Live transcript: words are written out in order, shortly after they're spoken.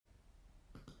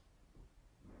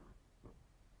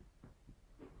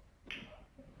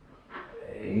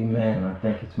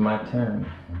It's my turn.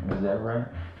 Is that right?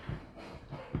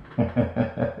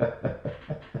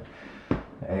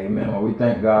 Amen. Well, we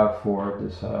thank God for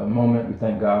this moment. We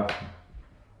thank God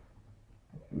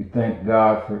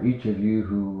for each of you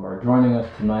who are joining us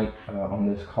tonight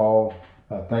on this call.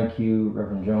 Thank you,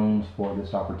 Reverend Jones, for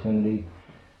this opportunity,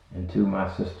 and to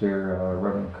my sister,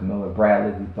 Reverend Camilla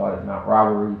Bradley, who thought it not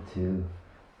robbery to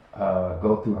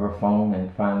go through her phone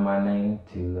and find my name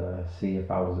to see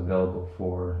if I was available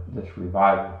for this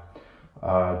revival.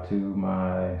 To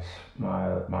my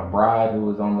bride who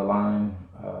was on the line,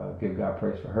 give God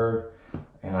praise for her.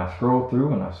 And I scrolled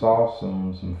through and I saw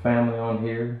some family on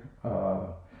here.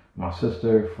 My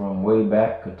sister from way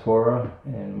back, Katora,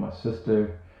 and my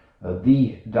sister,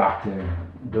 the Dr.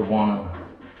 Dewana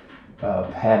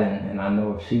Patton. And I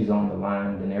know if she's on the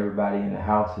line, then everybody in the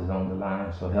house is on the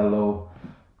line. So hello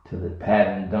to the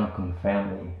Patton Duncan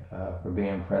family for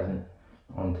being present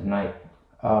on tonight.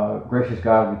 Gracious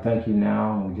God, we thank you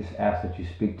now, and we just ask that you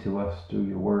speak to us through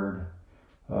your word.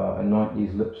 Anoint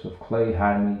these lips of clay,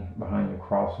 hide me behind your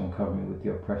cross, and cover me with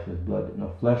your precious blood, that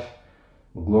no flesh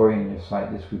will glory in your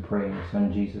sight. This we pray in your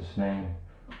Son Jesus' name.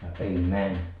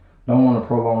 Amen. Don't want to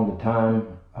prolong the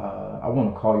time. I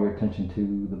want to call your attention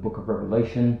to the book of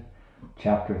Revelation,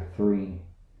 chapter 3.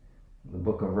 The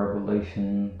book of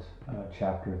Revelation,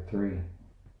 chapter 3.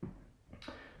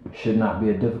 It should not be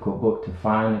a difficult book to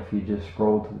find. If you just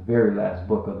scroll to the very last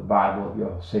book of the Bible, of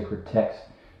your sacred text,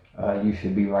 you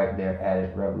should be right there at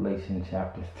it, Revelation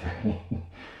chapter 3.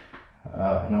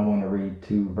 And I want to read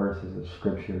two verses of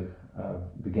scripture,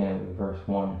 beginning with verse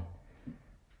 1.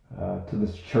 To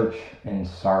this church in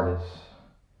Sardis.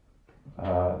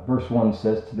 Verse 1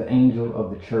 says, to the angel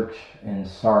of the church in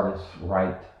Sardis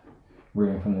write,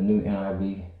 reading from the New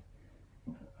NIV,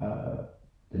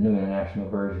 the New International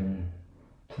Version.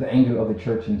 To the angel of the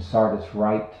church in Sardis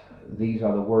write, these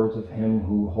are the words of him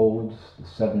who holds the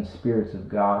seven spirits of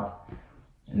God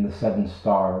and the seven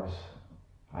stars.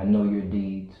 I know your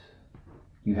deeds.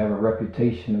 You have a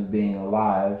reputation of being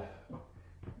alive,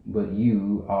 but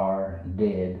you are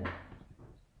dead.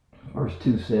 Verse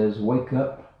 2 says, wake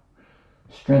up,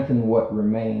 strengthen what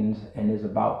remains and is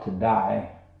about to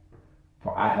die,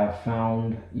 for I have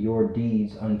found your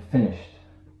deeds unfinished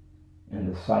in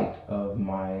the sight of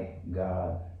my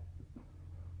God.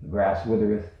 The grass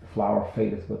withereth, the flower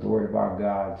fadeth, but the word of our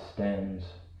God stands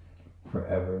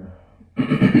forever.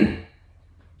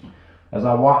 As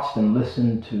I watched and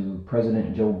listened to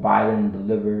President Joe Biden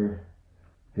deliver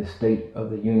his State of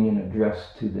the Union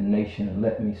address to the nation,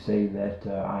 let me say that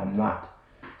I am not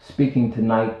speaking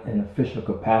tonight in official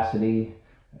capacity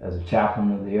as a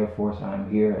chaplain of the Air Force. I am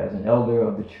here as an elder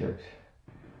of the church.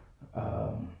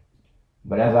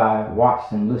 But as I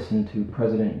watched and listened to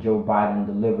President Joe Biden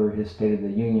deliver his State of the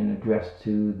Union address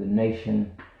to the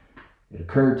nation, it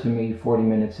occurred to me 40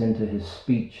 minutes into his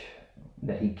speech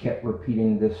that he kept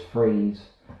repeating this phrase,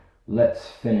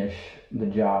 let's finish the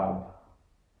job.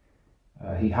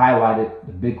 He highlighted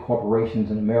the big corporations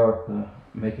in America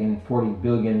making $40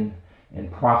 billion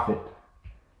in profit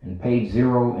and paid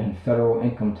zero in federal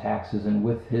income taxes, and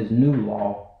with his new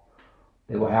law,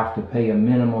 they will have to pay a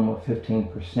minimum of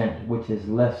 15%, which is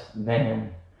less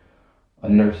than a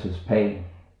nurse's pay.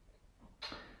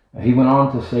 He went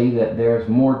on to say that there's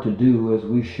more to do, as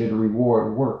we should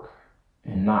reward work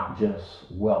and not just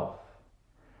wealth.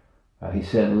 He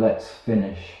said, let's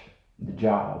finish the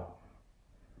job.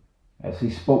 As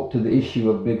he spoke to the issue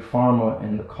of Big Pharma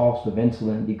and the cost of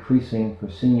insulin decreasing for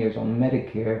seniors on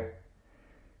Medicare,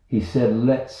 he said,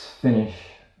 let's finish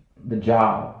the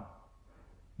job.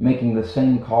 Making the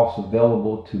same costs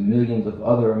available to millions of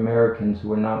other Americans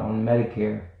who are not on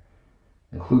Medicare,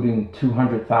 including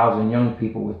 200,000 young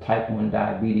people with type 1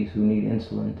 diabetes who need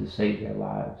insulin to save their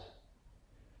lives.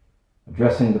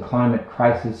 Addressing the climate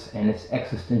crisis and its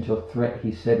existential threat,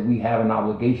 he said we have an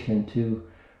obligation to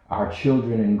our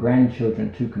children and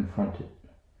grandchildren to confront it.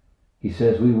 He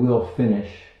says we will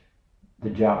finish the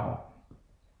job.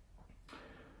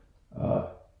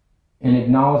 In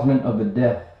acknowledgement of the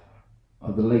death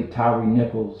of the late Tyree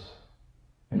Nichols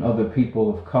and other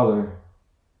people of color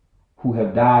who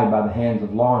have died by the hands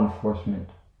of law enforcement,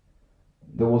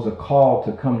 there was a call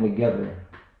to come together,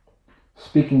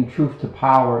 speaking truth to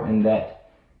power in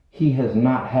that he has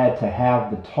not had to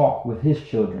have the talk with his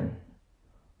children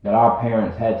that our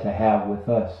parents had to have with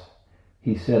us.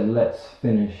 He said, let's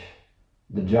finish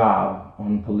the job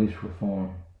on police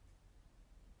reform.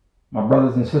 My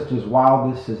brothers and sisters, while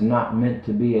this is not meant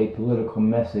to be a political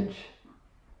message,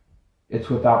 it's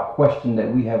without question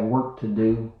that we have work to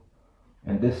do,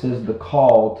 and this is the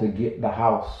call to get the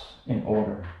house in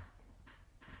order.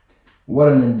 What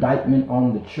an indictment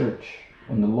on the church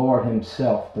when the Lord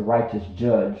himself, the righteous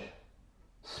judge,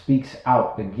 speaks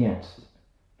out against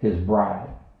his bride.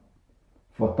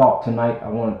 For thought tonight, I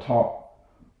want to talk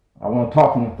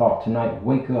from the thought tonight.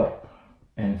 Wake up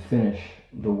and finish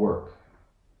the work.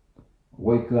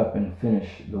 Wake up and finish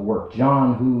the work.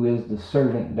 John, who is the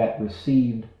servant that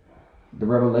received the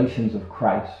revelations of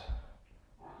Christ,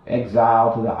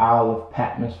 exiled to the Isle of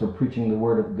Patmos for preaching the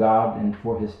word of God and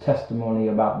for his testimony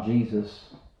about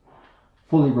Jesus,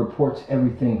 fully reports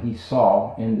everything he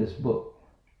saw in this book.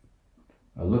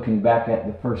 Looking back at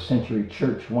the first century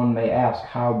church, one may ask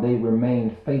how they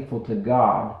remained faithful to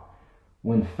God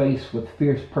when faced with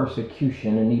fierce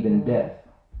persecution and even death.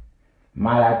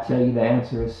 Might I tell you, the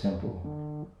answer is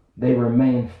simple. They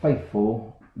remained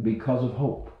faithful because of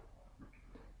hope.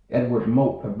 Edward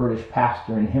Mote, a British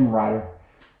pastor and hymn writer,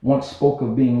 once spoke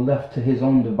of being left to his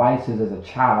own devices as a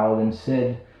child and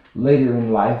said later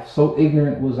in life, "So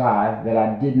ignorant was I that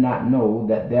I did not know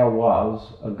that there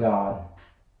was a God."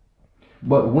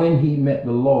 But when he met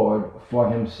the Lord for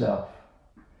himself,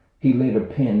 he later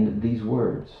penned these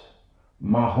words,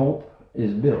 "My hope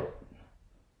is built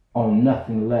on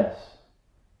nothing less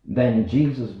than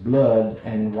Jesus' blood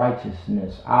and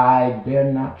righteousness. I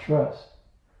dare not trust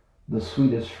the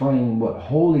sweetest frame, but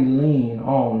wholly lean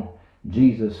on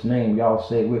Jesus' name." Y'all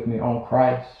say it with me, on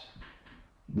Christ,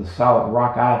 the solid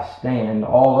rock I stand.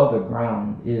 All other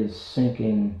ground is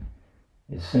sinking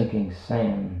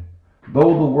sand.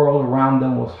 Though the world around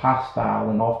them was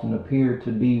hostile and often appeared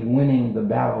to be winning the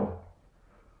battle,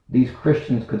 these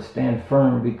Christians could stand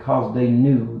firm because they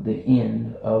knew the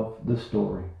end of the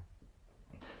story.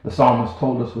 The psalmist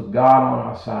told us, with God on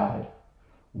our side,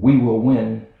 we will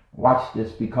win. Watch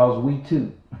this, because we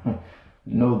too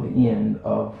know the end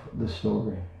of the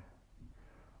story.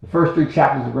 The first 3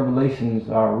 chapters of Revelations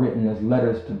are written as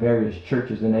letters to various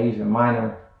churches in Asia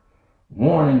Minor,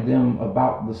 warning them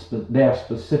about their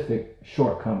specific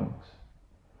shortcomings.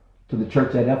 To the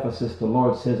church at Ephesus, the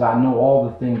Lord says, "I know all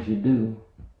the things you do,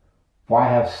 for I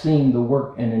have seen the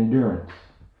work and endurance.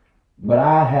 But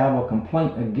I have a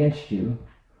complaint against you,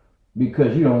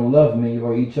 because you don't love me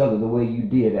or each other the way you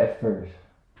did at first."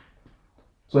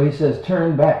 So he says,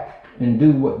 turn back and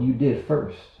do what you did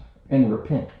first and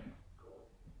repent.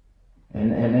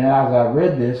 And as I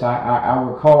read this, I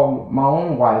recall my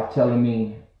own wife telling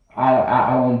me,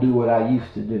 I don't do what I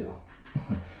used to do.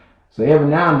 So every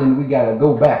now and then we got to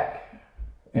go back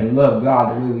and love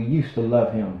God the way we used to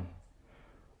love him.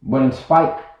 But in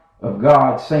spite of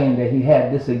God saying that he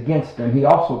had this against them, he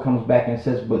also comes back and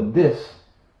says, but this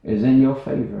is in your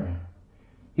favor.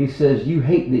 He says, you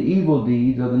hate the evil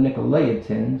deeds of the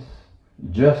Nicolaitans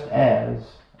just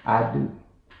as I do.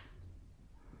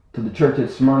 To the church at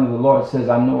Smyrna, the Lord says,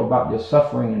 I know about your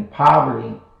suffering and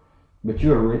poverty, but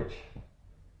you're rich.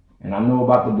 And I know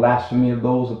about the blasphemy of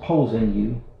those opposing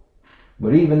you.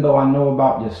 But even though I know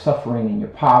about your suffering and your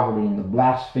poverty and the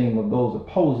blasphemy of those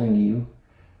opposing you,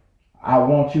 I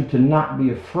want you to not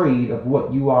be afraid of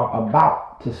what you are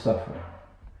about to suffer.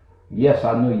 Yes,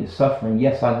 I know you're suffering.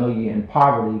 Yes, I know you're in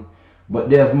poverty. But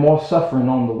there's more suffering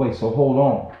on the way, so hold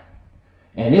on.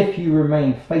 And if you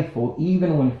remain faithful,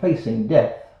 even when facing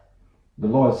death, the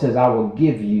Lord says, I will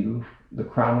give you the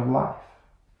crown of life.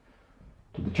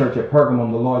 To the church at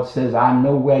Pergamum, the Lord says, I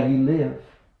know where you live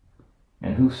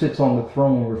and who sits on the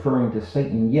throne, referring to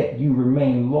Satan, yet you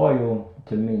remain loyal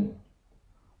to me.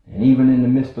 And even in the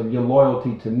midst of your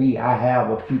loyalty to me, I have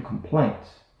a few complaints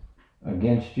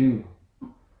against you.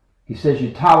 He says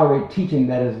you tolerate teaching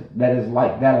that is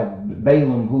like that of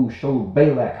Balaam, who showed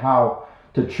Balak how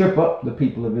to trip up the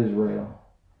people of Israel,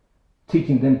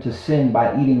 teaching them to sin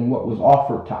by eating what was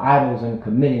offered to idols and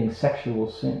committing sexual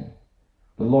sin.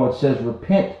 The Lord says,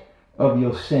 repent of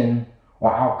your sin,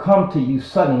 or I'll come to you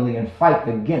suddenly and fight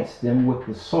against them with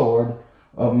the sword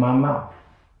of my mouth.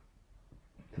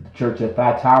 To the church at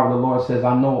Thyatira, the Lord says,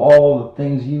 I know all the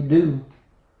things you do,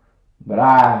 but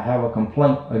I have a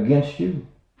complaint against you.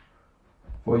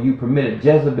 For you permitted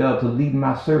Jezebel to lead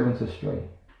my servants astray.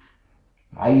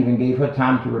 I even gave her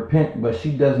time to repent, but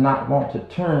she does not want to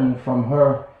turn from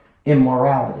her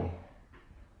immorality.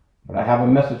 But I have a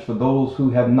message for those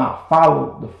who have not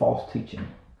followed the false teaching.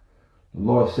 The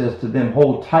Lord says to them,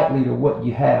 hold tightly to what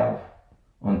you have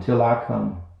until I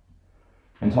come.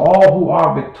 And to all who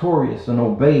are victorious and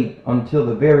obeyed until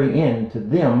the very end, to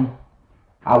them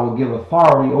I will give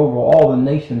authority over all the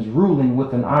nations, ruling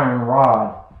with an iron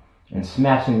rod and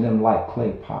smashing them like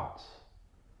clay pots.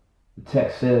 The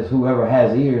text says, whoever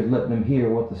has ears, let them hear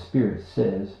what the Spirit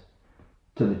says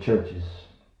to the churches.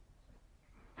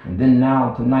 And then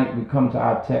now, tonight, we come to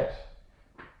our text,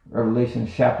 Revelation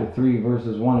chapter 3,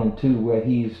 verses 1 and 2, where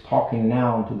he's talking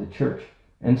now to the church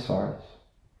and Sardis.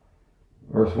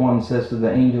 Verse 1 says, to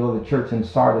the angel of the church in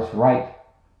Sardis write,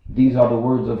 these are the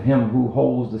words of him who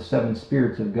holds the 7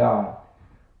 spirits of God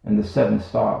and the 7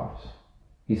 stars.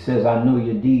 He says, I know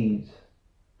your deeds.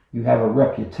 You have a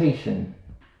reputation.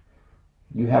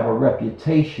 You have a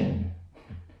reputation.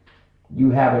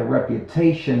 You have a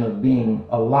reputation of being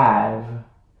alive.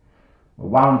 Well,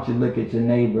 why don't you look at your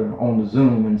neighbor on the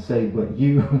Zoom and say, but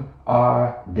you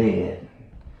are dead.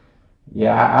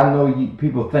 Yeah, I know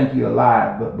people think you're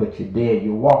alive, but you're dead.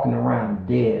 You're walking around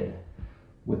dead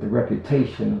with the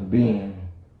reputation of being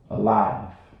alive.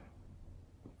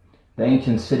 The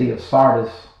ancient city of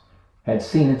Sardis had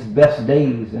seen its best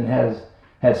days and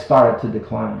had started to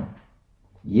decline.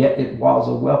 Yet it was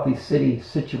a wealthy city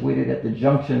situated at the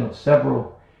junction of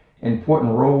several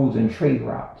important roads and trade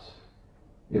routes.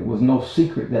 It was no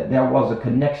secret that there was a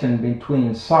connection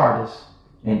between Sardis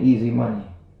and easy money.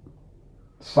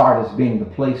 Sardis, being the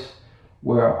place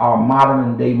where our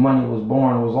modern day money was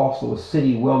born, was also a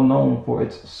city well known for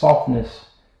its softness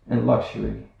and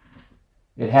luxury.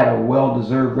 It had a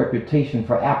well-deserved reputation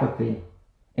for apathy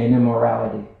and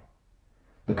immorality.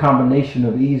 The combination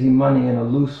of easy money and a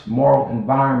loose moral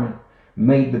environment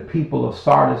made the people of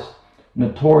Sardis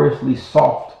notoriously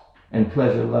soft and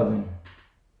pleasure-loving.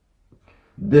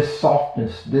 This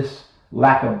softness, this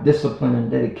lack of discipline and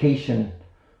dedication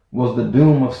was the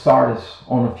doom of Sardis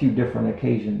on a few different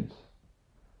occasions.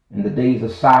 In the days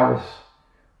of Cyrus,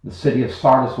 the city of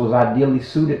Sardis was ideally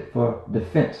suited for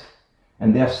defense,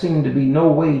 and there seemed to be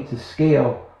no way to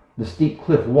scale the steep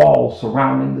cliff walls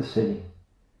surrounding the city.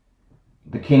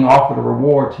 The king offered a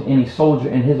reward to any soldier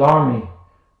in his army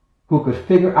who could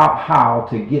figure out how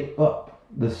to get up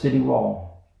the city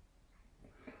wall.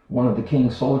 One of the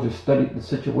king's soldiers studied the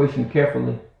situation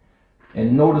carefully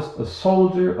and noticed a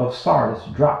soldier of Sardis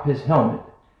drop his helmet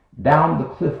down the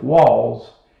cliff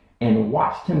walls and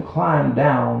watched him climb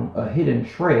down a hidden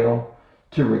trail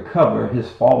to recover his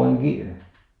fallen gear.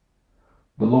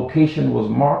 The location was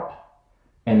marked,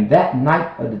 and that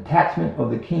night a detachment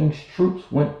of the king's troops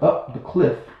went up the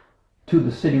cliff to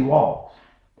the city walls.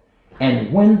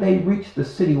 And when they reached the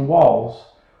city walls,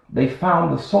 they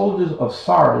found the soldiers of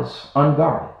Sardis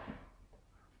unguarded.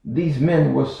 These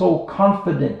men were so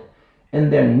confident in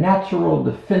their natural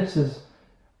defenses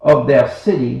of their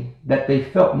city that they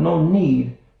felt no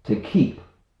need to keep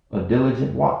a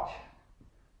diligent watch.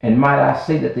 And might I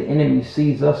say that the enemy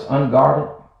sees us unguarded,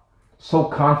 so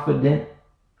confident,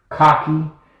 cocky,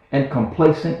 and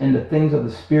complacent in the things of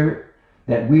the Spirit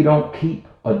that we don't keep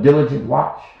a diligent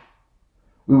watch?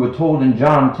 We were told in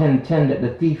John 10:10 that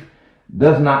the thief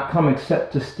does not come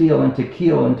except to steal and to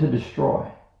kill and to destroy.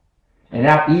 And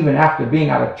even after being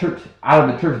out of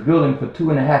the church building for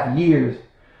 2.5 years,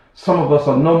 some of us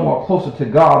are no more closer to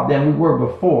God than we were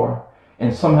before,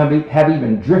 and some have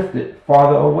even drifted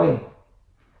farther away.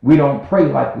 We don't pray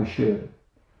like we should.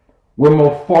 We're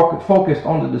more focused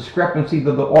on the discrepancies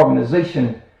of the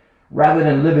organization rather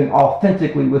than living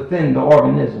authentically within the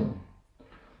organism.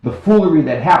 The foolery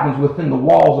that happens within the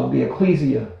walls of the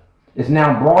ecclesia is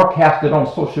now broadcasted on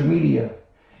social media,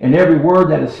 and every word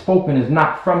that is spoken is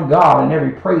not from God, and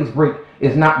every praise break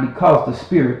is not because the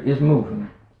Spirit is moving.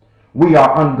 We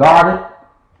are unguarded,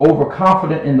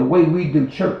 overconfident in the way we do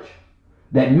church,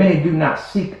 that many do not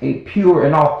seek a pure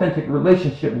and authentic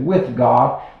relationship with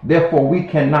God. Therefore, we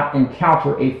cannot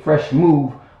encounter a fresh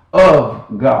move of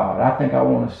God. I think I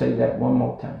want to say that one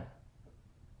more time.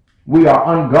 We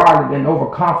are unguarded and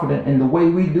overconfident in the way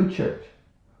we do church,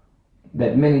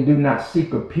 that many do not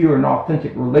seek a pure and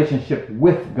authentic relationship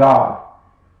with God.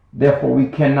 Therefore, we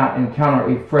cannot encounter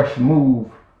a fresh move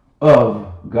of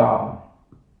God.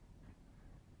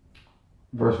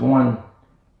 Verse 1,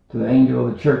 to the angel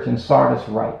of the church in Sardis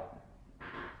write,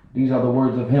 these are the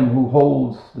words of him who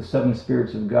holds the 7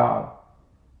 spirits of God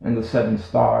and the 7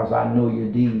 stars. I know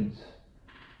your deeds.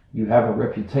 You have a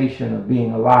reputation of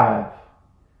being alive,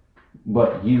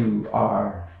 but you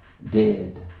are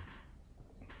dead.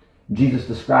 Jesus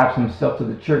describes himself to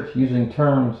the church using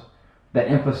terms that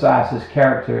emphasize his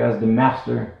character as the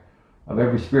master of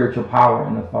every spiritual power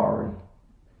and authority.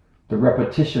 The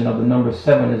repetition of the number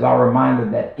 7 is our reminder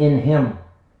that in him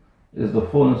is the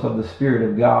fullness of the Spirit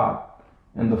of God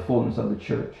and the fullness of the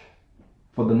church.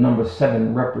 For the number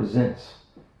 7 represents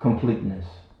completeness.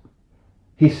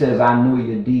 He says, I know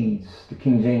your deeds. The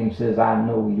King James says, I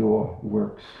know your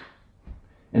works.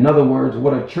 In other words,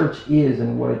 what a church is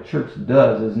and what a church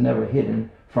does is never hidden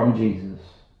from Jesus.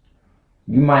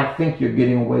 You might think you're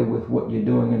getting away with what you're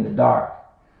doing in the dark,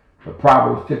 but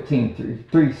Proverbs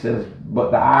 15:3 says,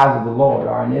 but the eyes of the Lord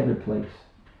are in every place,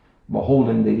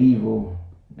 beholding the evil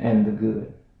and the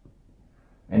good.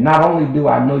 And not only do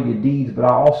I know your deeds, but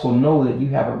I also know that you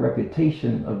have a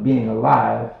reputation of being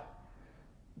alive,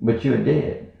 but you're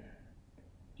dead.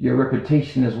 Your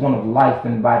reputation is one of life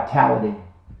and vitality.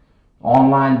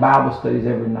 Online Bible studies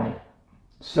every night,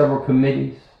 several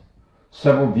committees,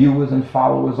 several viewers and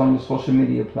followers on your social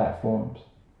media platforms,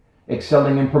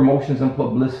 excelling in promotions and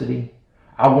publicity.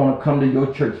 I want to come to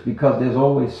your church because there's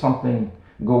always something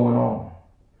going on.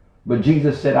 But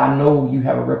Jesus said, I know you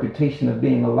have a reputation of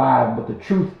being alive, but the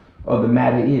truth of the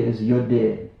matter is you're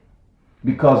dead.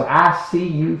 Because I see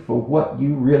you for what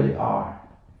you really are.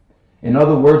 In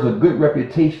other words, a good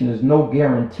reputation is no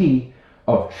guarantee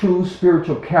of true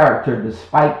spiritual character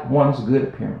despite one's good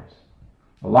appearance.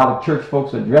 A lot of church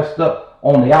folks are dressed up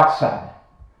on the outside,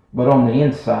 but on the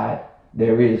inside,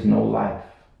 there is no life.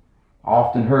 I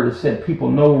often heard it said,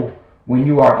 people know when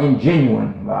you are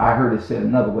ingenuine. Well, I heard it said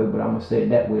another way, but I'm going to say it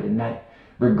that way tonight.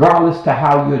 Regardless to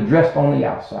how you're dressed on the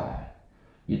outside,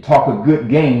 you talk a good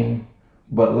game,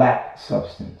 but lack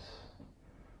substance.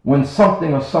 When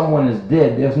something or someone is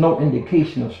dead, there's no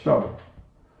indication of struggle,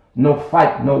 no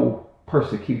fight, no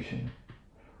persecution.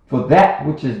 For that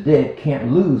which is dead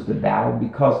can't lose the battle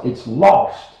because it's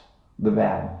lost the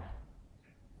battle.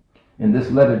 In this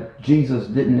letter, Jesus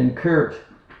didn't encourage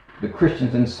the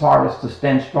Christians in Sardis to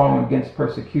stand strong against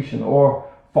persecution or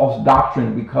false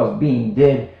doctrine because being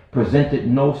dead presented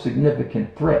no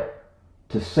significant threat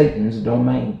to Satan's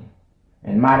domain.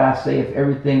 And might I say, if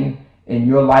everything in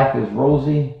your life is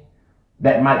rosy,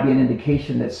 that might be an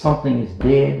indication that something is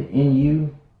dead in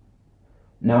you.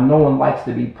 Now, no one likes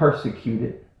to be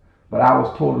persecuted, but I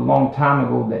was told a long time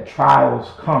ago that trials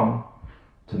come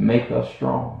to make us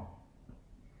strong.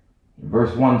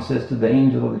 Verse 1 says, to the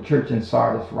angel of the church in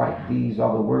Sardis write, these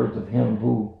are the words of him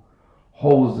who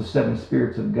holds the seven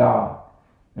spirits of God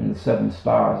and the seven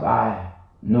stars. I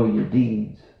know your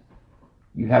deeds.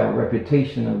 You have a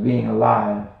reputation of being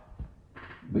alive,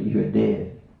 but you are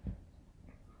dead.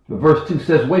 But verse 2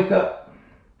 says, wake up,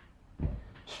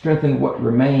 strengthen what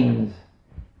remains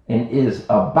and is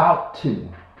about to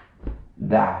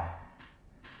die.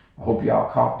 I hope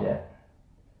y'all caught that.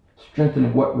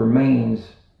 Strengthen what remains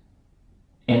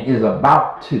and is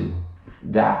about to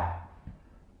die.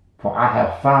 For I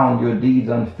have found your deeds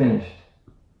unfinished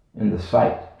in the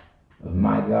sight of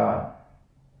my God.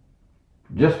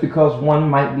 Just because one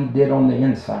might be dead on the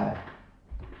inside,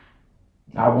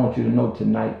 I want you to know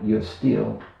tonight you're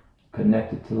still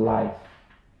connected to life.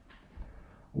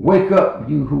 Wake up,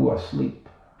 you who are asleep.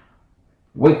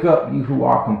 Wake up, you who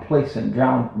are complacent,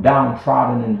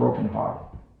 downtrodden, and brokenhearted.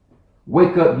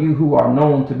 Wake up, you who are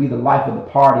known to be the life of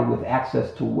the party with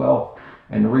access to wealth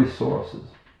and resources.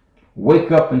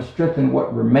 Wake up and strengthen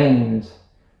what remains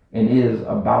and is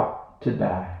about to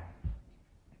die.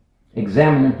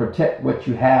 Examine and protect what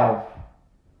you have.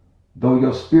 Though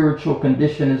your spiritual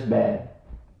condition is bad,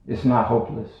 it's not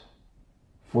hopeless,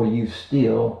 for you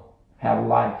still have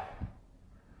life.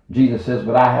 Jesus says,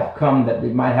 but I have come that they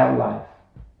might have life,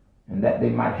 and that they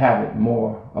might have it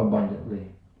more abundantly.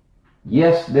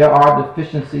 Yes, there are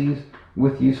deficiencies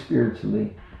with you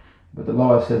spiritually, but the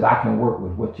Lord says, I can work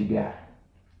with what you got.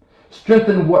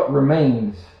 Strengthen what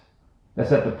remains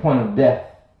that's at the point of death,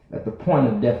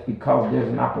 because there's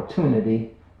an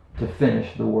opportunity to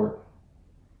finish the work.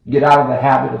 Get out of the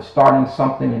habit of starting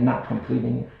something and not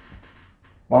completing it.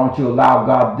 Why don't you allow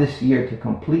God this year to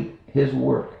complete his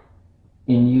work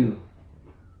in you?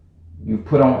 You've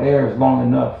put on airs long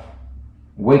enough.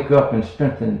 Wake up and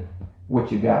strengthen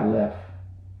what you got left.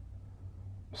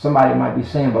 Somebody might be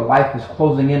saying, but life is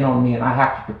closing in on me and I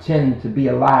have to pretend to be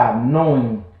alive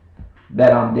knowing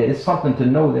that I'm dead. It's something to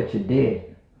know that you're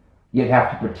dead, yet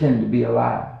have to pretend to be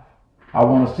alive. I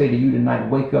want to say to you tonight,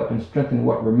 wake up and strengthen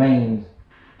what remains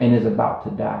and is about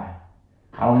to die.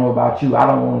 I don't know about you. I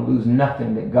don't want to lose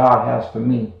nothing that God has for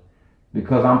me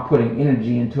because I'm putting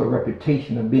energy into a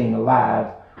reputation of being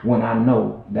alive when I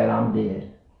know that I'm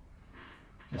dead.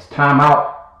 It's time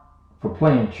out for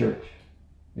playing church.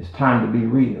 It's time to be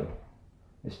real.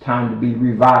 It's time to be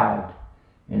revived.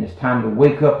 And it's time to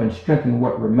wake up and strengthen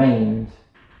what remains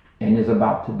and is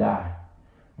about to die.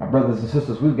 My brothers and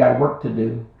sisters, we've got work to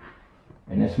do.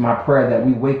 And it's my prayer that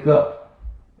we wake up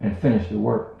and finish the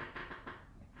work.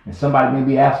 And somebody may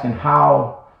be asking,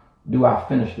 how do I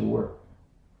finish the work?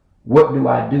 What do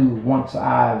I do once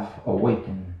I've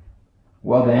awakened?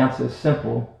 Well, the answer is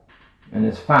simple, and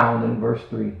it's found in verse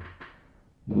 3.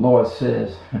 The Lord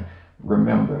says,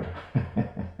 remember.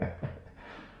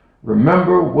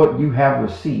 Remember what you have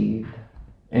received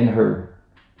and heard.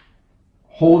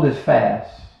 Hold it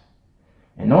fast.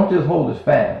 And don't just hold it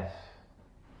fast,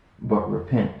 but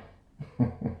repent.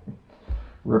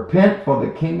 Repent, for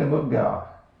the kingdom of God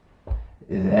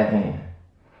is at hand.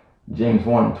 James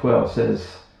 1:12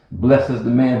 says, "Blessed is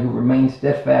the man who remains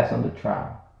steadfast under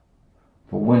trial.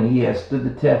 For when he has stood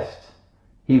the test,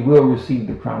 he will receive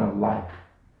the crown of life,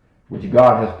 which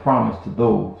God has promised to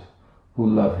those who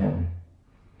love him."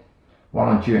 Why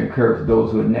don't you encourage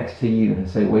those who are next to you and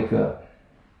say, wake up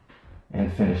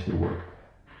and finish the work.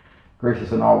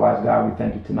 Gracious and all-wise God, we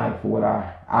thank you tonight for what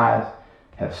our eyes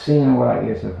have seen and what our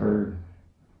ears have heard.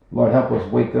 Lord, help us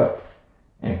wake up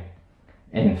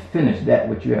and finish that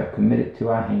which you have committed to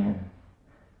our hand.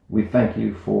 We thank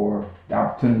you for the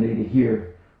opportunity to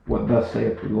hear what thus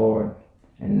saith the Lord.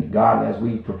 And God, as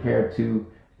we prepare to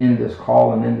end this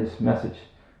call and end this message,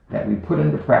 that we put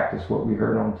into practice what we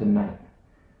heard on tonight.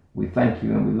 We thank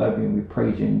you and we love you and we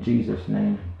praise you in Jesus'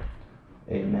 name.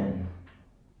 Amen.